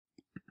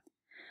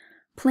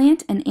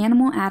Plant and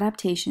animal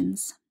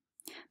adaptations.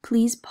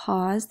 Please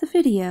pause the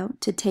video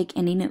to take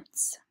any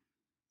notes.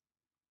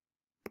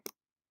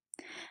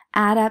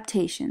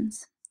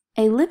 Adaptations.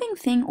 A living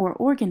thing or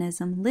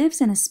organism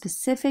lives in a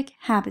specific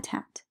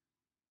habitat.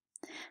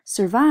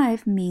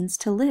 Survive means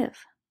to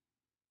live.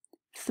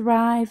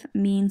 Thrive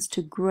means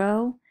to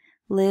grow,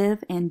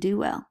 live, and do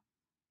well.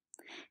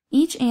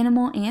 Each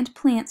animal and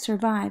plant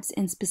survives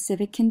in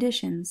specific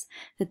conditions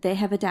that they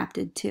have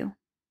adapted to.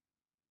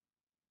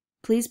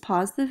 Please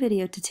pause the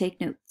video to take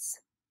notes.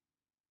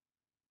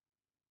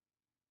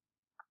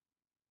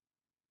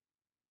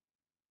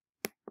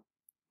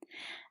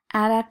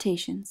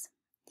 Adaptations.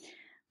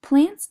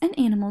 Plants and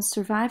animals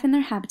survive in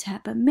their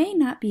habitat but may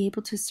not be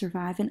able to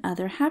survive in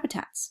other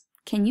habitats.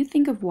 Can you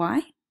think of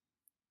why?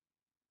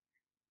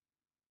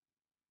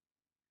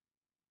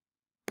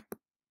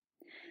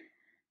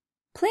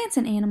 Plants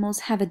and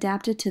animals have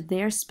adapted to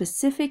their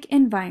specific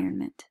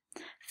environment.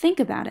 Think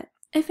about it.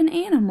 If an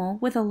animal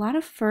with a lot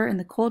of fur in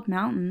the cold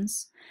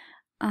mountains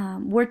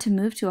were to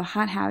move to a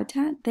hot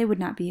habitat, they would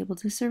not be able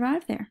to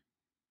survive there.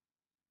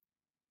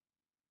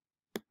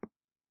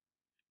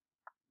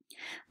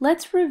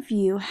 Let's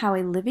review how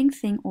a living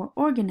thing or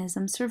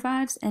organism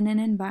survives in an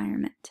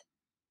environment.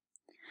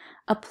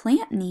 A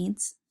plant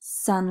needs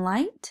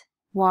sunlight,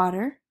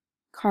 water,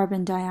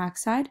 carbon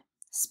dioxide,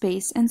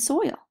 space, and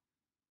soil.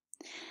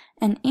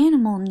 An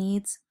animal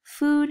needs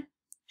food,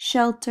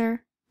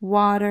 shelter,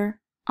 water,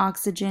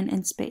 oxygen,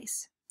 and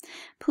space.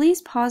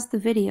 Please pause the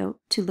video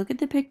to look at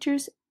the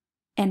pictures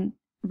and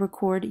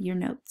record your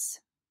notes.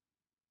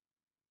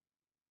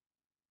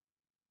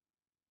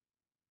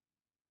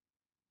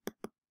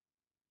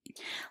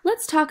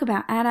 Let's talk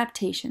about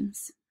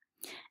adaptations.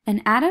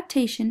 An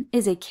adaptation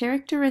is a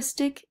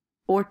characteristic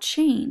or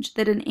change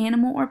that an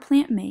animal or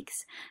plant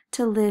makes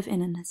to live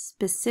in a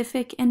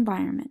specific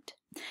environment.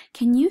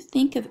 Can you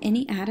think of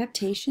any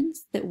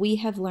adaptations that we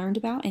have learned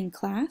about in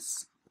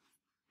class?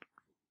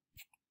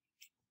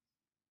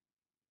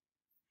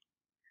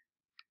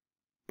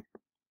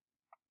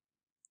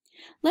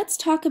 Let's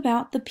talk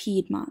about the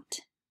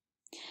Piedmont.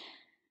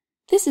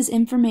 This is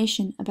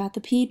information about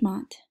the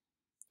Piedmont.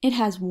 It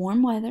has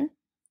warm weather,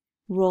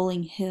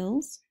 rolling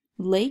hills,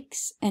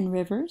 lakes, and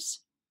rivers,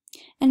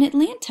 and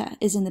Atlanta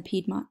is in the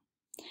Piedmont.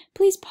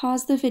 Please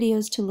pause the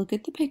videos to look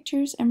at the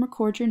pictures and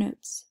record your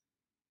notes.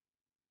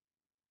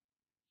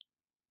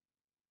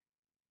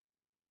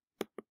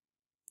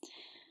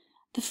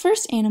 The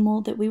first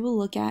animal that we will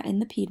look at in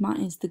the Piedmont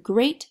is the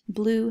great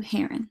blue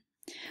heron.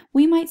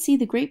 We might see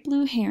the great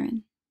blue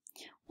heron.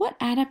 What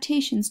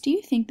adaptations do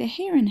you think the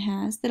heron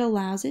has that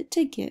allows it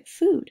to get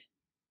food?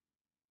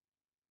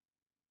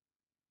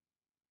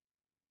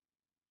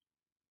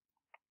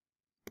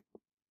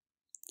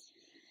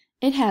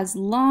 It has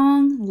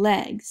long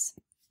legs.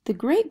 The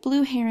great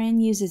blue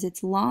heron uses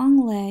its long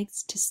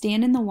legs to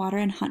stand in the water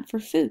and hunt for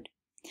food.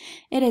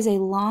 It has a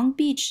long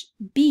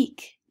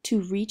beak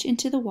to reach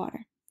into the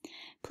water.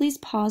 Please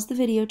pause the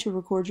video to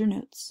record your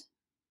notes.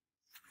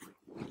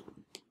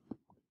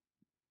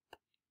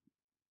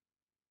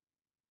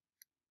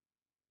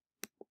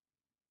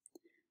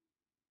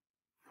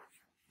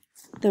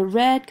 The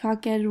red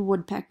cockaded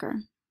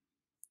woodpecker.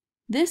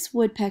 This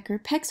woodpecker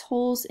pecks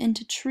holes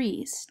into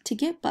trees to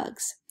get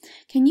bugs.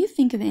 Can you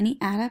think of any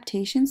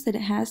adaptations that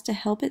it has to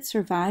help it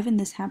survive in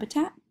this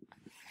habitat?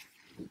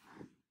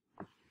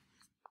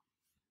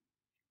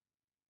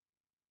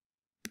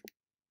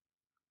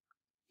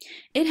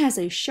 It has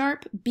a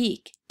sharp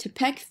beak to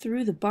peck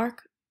through the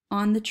bark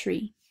on the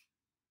tree.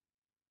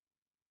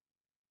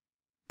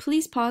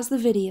 Please pause the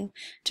video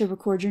to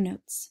record your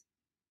notes.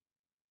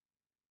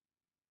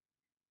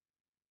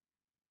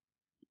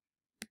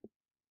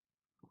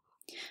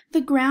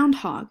 The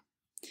groundhog.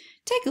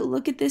 Take a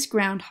look at this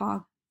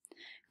groundhog.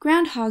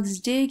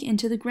 Groundhogs dig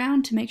into the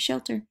ground to make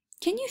shelter.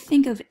 Can you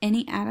think of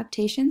any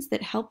adaptations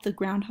that help the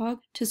groundhog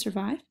to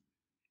survive?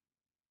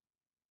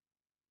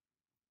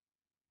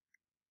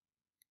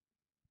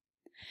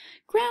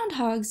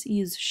 Groundhogs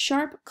use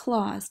sharp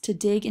claws to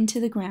dig into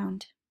the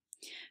ground.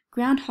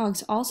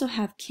 Groundhogs also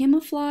have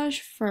camouflage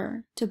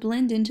fur to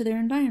blend into their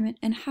environment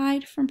and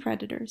hide from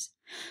predators.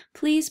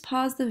 Please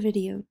pause the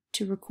video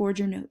to record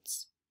your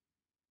notes.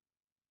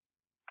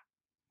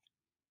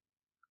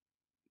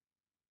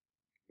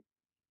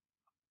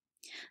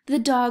 The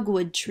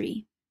dogwood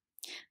tree.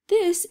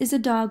 This is a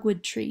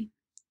dogwood tree.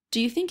 Do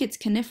you think it's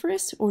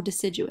coniferous or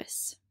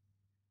deciduous?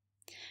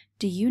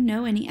 Do you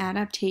know any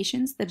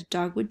adaptations that a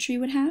dogwood tree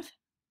would have?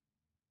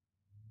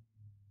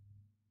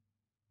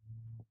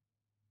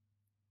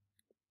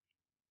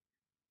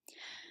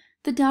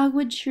 The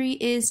dogwood tree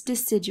is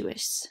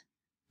deciduous.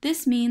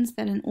 This means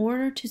that in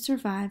order to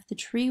survive, the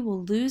tree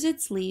will lose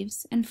its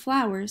leaves and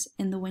flowers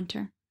in the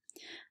winter.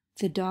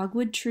 The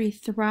dogwood tree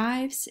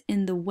thrives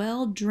in the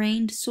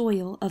well-drained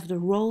soil of the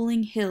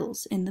rolling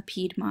hills in the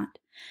Piedmont.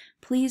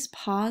 Please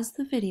pause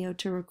the video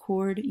to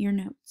record your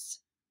notes.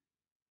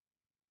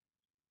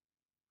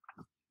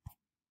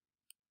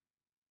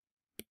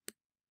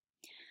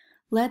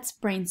 Let's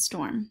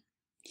brainstorm.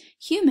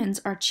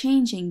 Humans are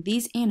changing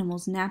these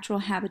animals' natural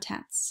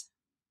habitats.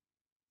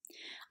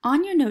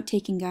 On your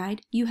note-taking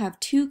guide, you have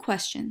 2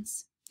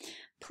 questions.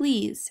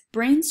 Please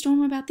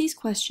brainstorm about these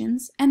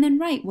questions and then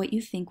write what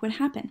you think would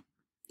happen.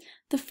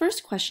 The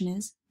first question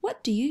is,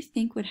 what do you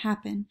think would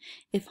happen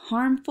if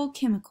harmful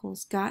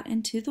chemicals got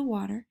into the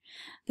water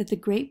that the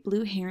great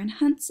blue heron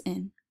hunts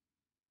in?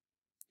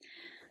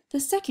 The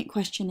second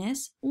question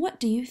is, what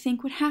do you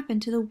think would happen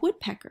to the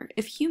woodpecker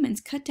if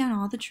humans cut down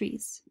all the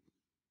trees?